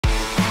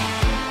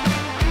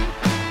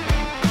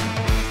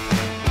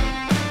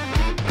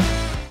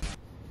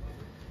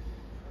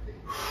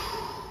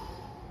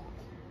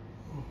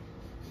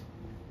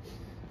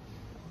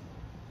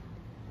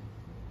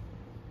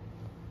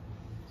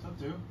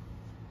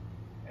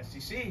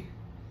SDC.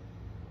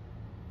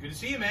 Good to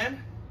see you,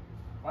 man.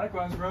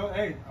 Likewise, bro.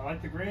 Hey, I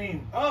like the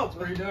green. Oh, it's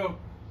pretty dope.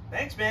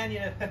 Thanks, man.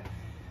 Yeah.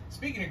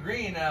 Speaking of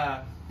green,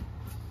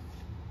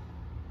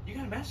 you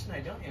got a match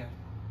tonight, don't you?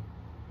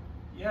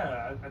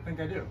 Yeah, I think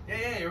I do.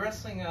 Yeah, you're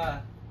wrestling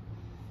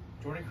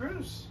Jordan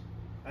Cruz.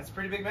 That's a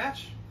pretty big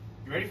match.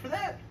 You ready for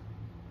that?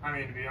 I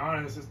mean, to be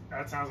honest,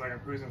 that sounds like I'm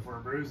cruising for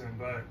a bruising,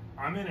 but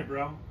I'm in it,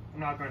 bro. I'm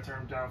not going to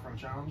turn him down from a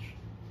challenge.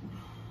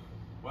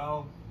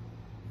 Well,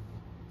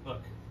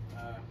 look,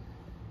 I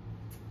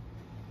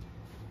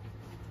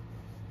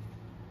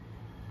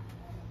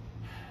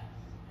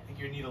think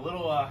you need a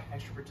little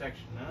extra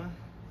protection, huh?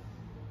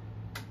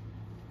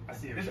 I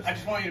see what you're saying. I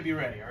just want you to be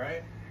ready, all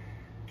right?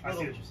 I see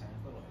what you're saying.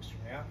 A little extra,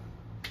 yeah?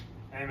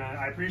 Hey, man,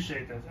 I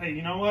appreciate this. Hey,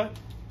 you know what?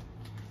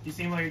 You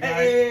seem like a guy...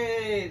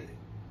 Hey!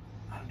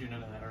 I don't do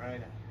none of that, all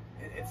right?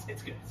 It's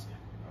good, it's good.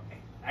 Okay,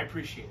 I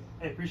appreciate it.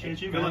 Hey,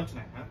 appreciate you, good man. luck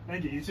tonight, huh?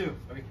 Thank you, you too.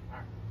 Okay, all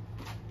right.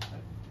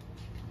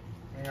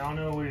 I don't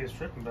know what he was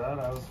tripping about.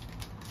 I was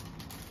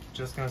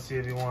just going to see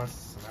if he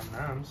wants some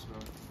M&Ms,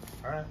 but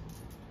all right.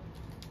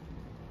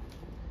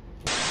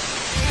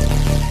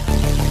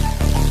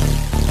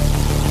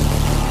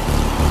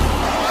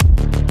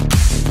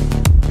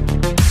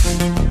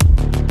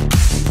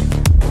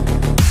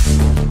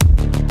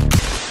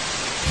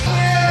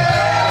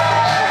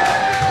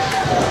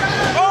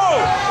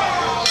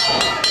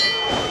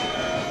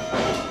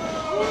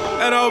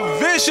 And a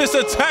vicious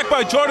attack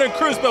by Jordan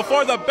Cruz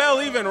before the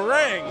bell even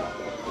rang.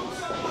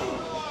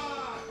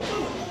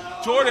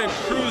 Jordan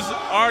Cruz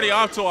already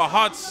off to a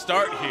hot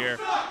start here.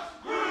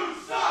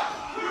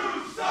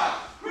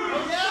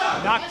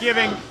 Not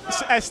giving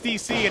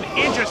SDC an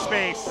inch of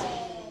space.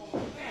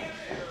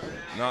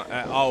 Not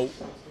at all.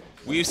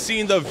 We've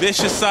seen the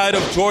vicious side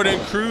of Jordan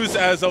Cruz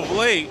as of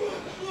late.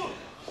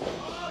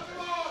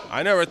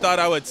 I never thought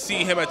I would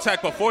see him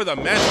attack before the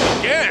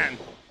match began.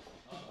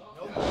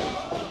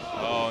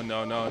 Oh,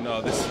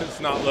 no. This does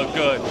not look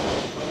good.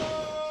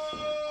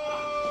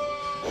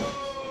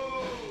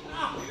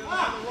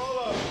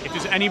 If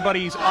there's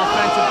anybody's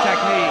offensive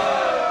technique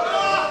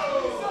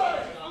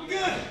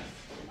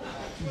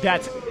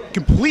that's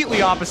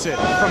completely opposite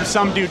from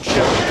some dude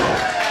Chillin,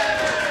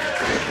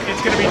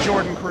 it's going to be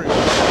Jordan Cruz.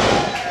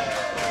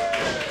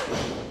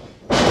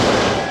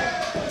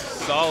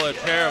 Solid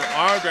pair of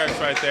arm drags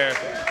right there.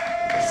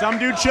 Some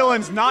dude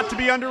Chillin's not to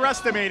be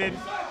underestimated.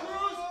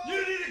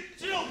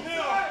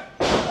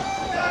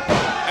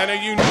 And a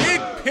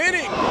unique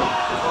pinning.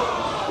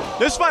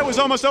 This fight was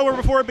almost over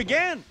before it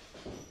began.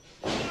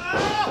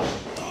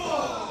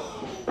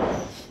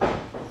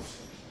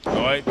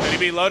 Oh, wait, could he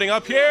be loading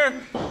up here?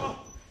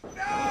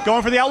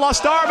 Going for the outlaw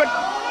star, but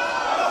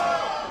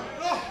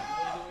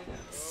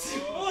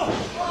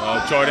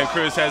Oh, Jordan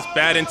Cruz has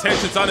bad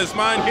intentions on his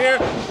mind here.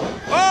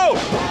 Oh!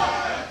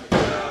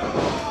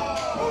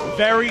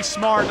 very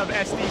smart of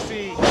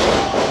SDC,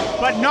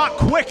 but not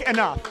quick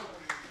enough.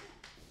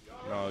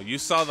 No, you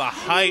saw the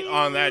height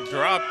on that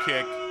drop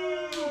kick.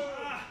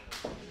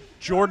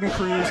 Jordan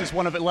Cruz is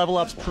one of Level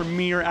Up's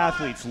premier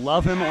athletes,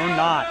 love him or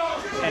not.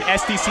 And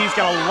SDC's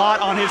got a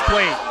lot on his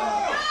plate.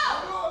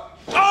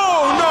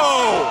 Oh,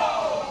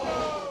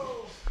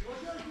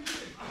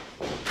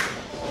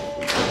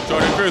 no!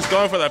 Jordan Cruz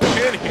going for the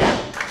pin here.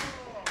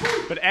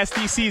 But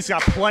SDC's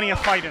got plenty of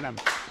fight in him.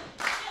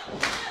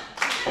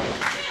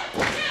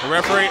 The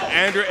referee,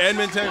 Andrew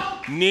Edmonton,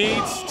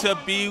 needs to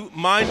be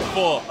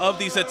mindful of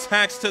these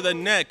attacks to the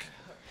neck.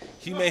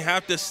 He may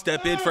have to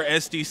step in for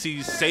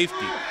SDC's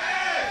safety.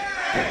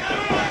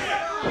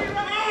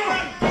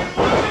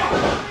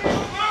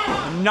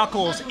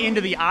 Knuckles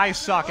into the eye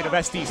socket of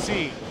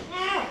SDC.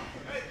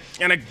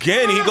 And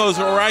again, he goes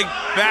right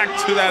back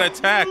to that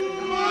attack.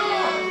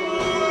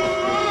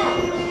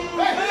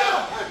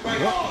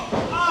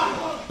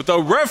 But the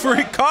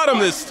referee caught him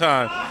this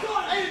time.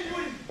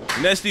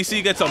 And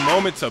SDC gets a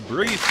moment to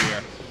breathe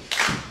here.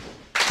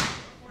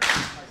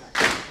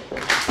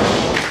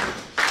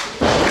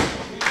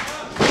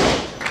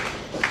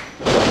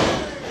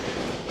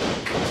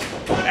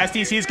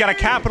 SDC's got to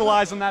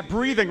capitalize on that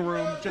breathing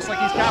room, just like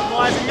he's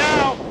capitalizing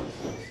now.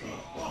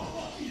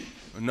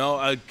 No,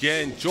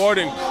 again,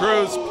 Jordan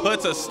Cruz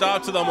puts a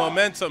stop to the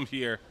momentum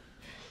here.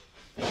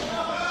 He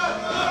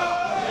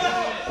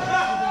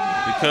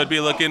could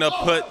be looking to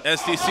put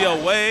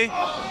SDC away.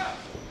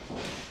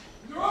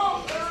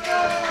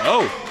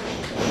 Oh.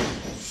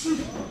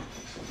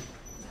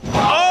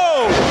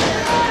 Oh!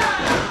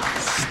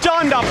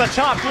 Stunned off the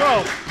top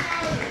rope.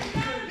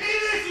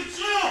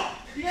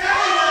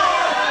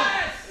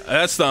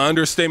 That's the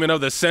understatement of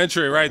the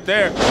century right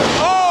there.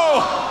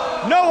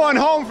 Oh! No one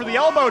home for the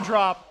elbow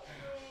drop.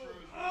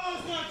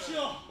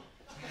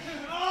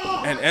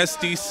 And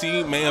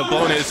SDC may have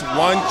blown his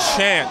one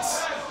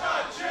chance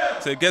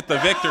to get the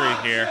victory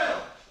here.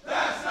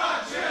 That's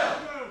not chill.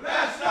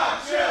 That's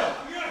not chill.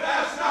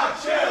 That's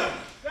not chill.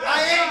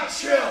 I ain't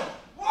chill.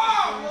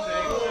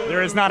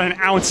 There is not an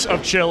ounce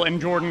of chill in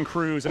Jordan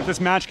Cruz. And if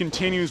this match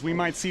continues, we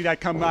might see that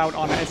come out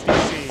on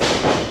SDC.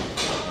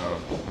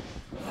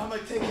 I'm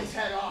gonna take his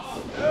head off.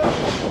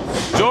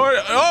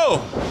 Jordan,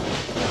 oh!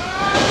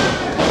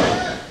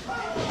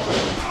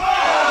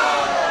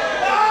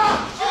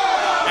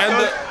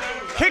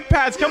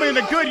 pads coming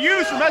into good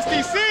use from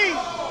SDC.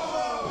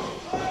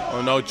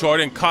 Oh no,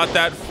 Jordan caught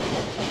that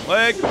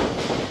leg.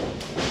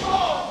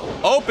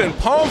 Open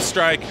palm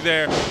strike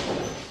there.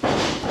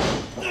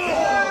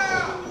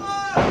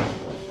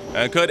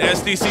 And could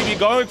SDC be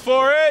going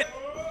for it?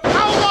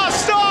 Outlaw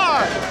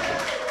Star!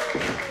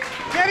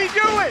 Can he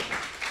do it?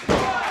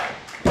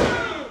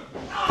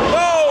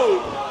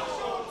 Whoa!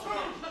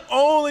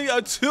 Only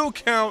a 2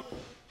 count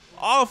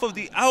off of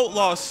the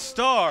Outlaw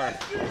Star.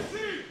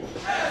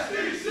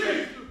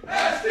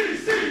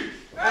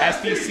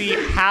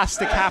 SDC has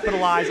to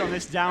capitalize on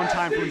this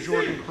downtime from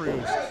Jordan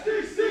Cruz.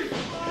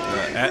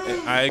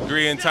 I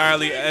agree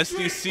entirely.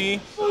 SDC,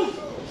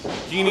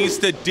 he needs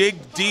to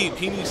dig deep.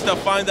 He needs to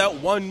find that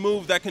one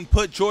move that can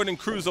put Jordan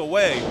Cruz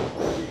away.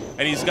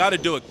 And he's got to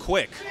do it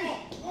quick.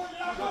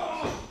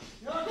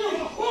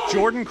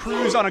 Jordan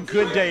Cruz on a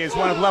good day is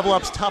one of Level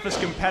Up's toughest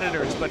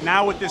competitors, but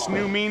now with this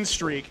new mean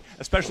streak,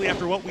 especially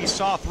after what we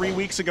saw 3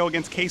 weeks ago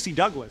against Casey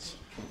Douglas.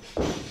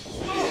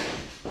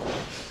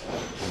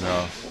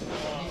 No.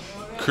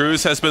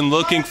 Cruz has been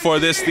looking for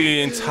this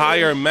the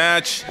entire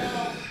match.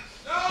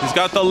 He's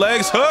got the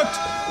legs hooked.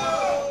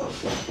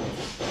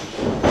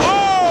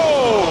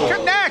 Oh!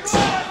 Connects!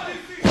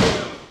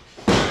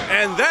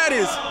 And that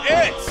is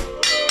it.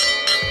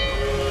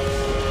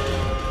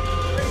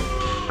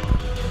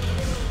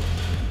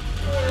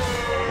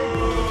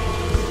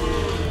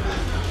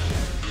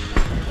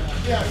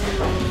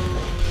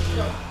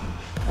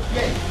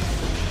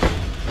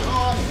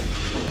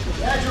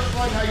 That's your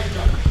flight, how you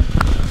done?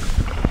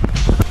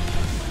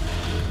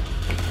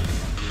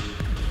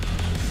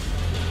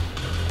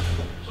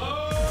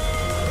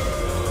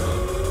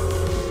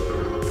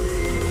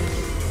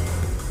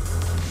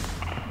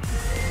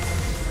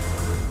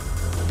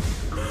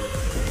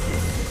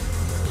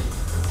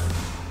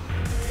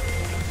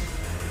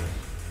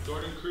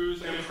 Jordan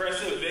Cruz,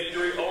 impressive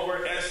victory over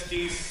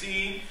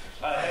SDC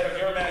ahead of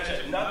your match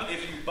at Nothing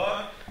If You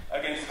Buck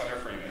against Hunter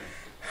Freeman.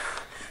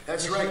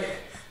 That's right.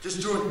 Just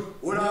doing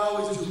what I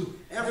always do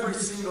every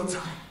single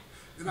time.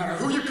 No matter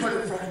who you put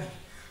in front of me,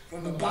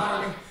 from the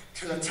bottom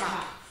to the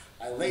top,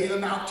 I lay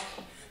them out,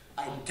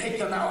 I take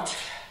them out,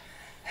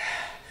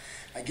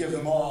 I give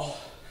them all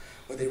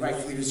what they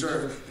rightfully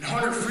deserve. And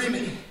Hunter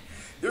Freeman,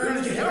 you're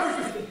gonna get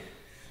everything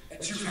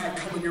that you've had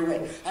coming your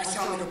way. I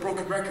sound like a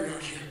broken record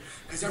out here,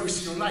 because every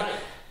single night,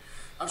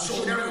 I'm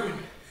showing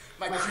everyone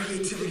my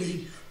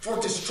creativity for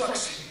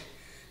destruction.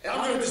 And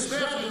I'm gonna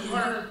dismantle you,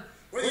 Hunter,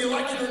 whether you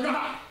like it or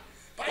not.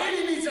 By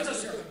any means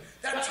necessary,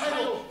 that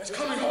title is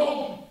coming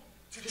home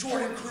to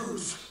Jordan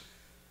Cruz.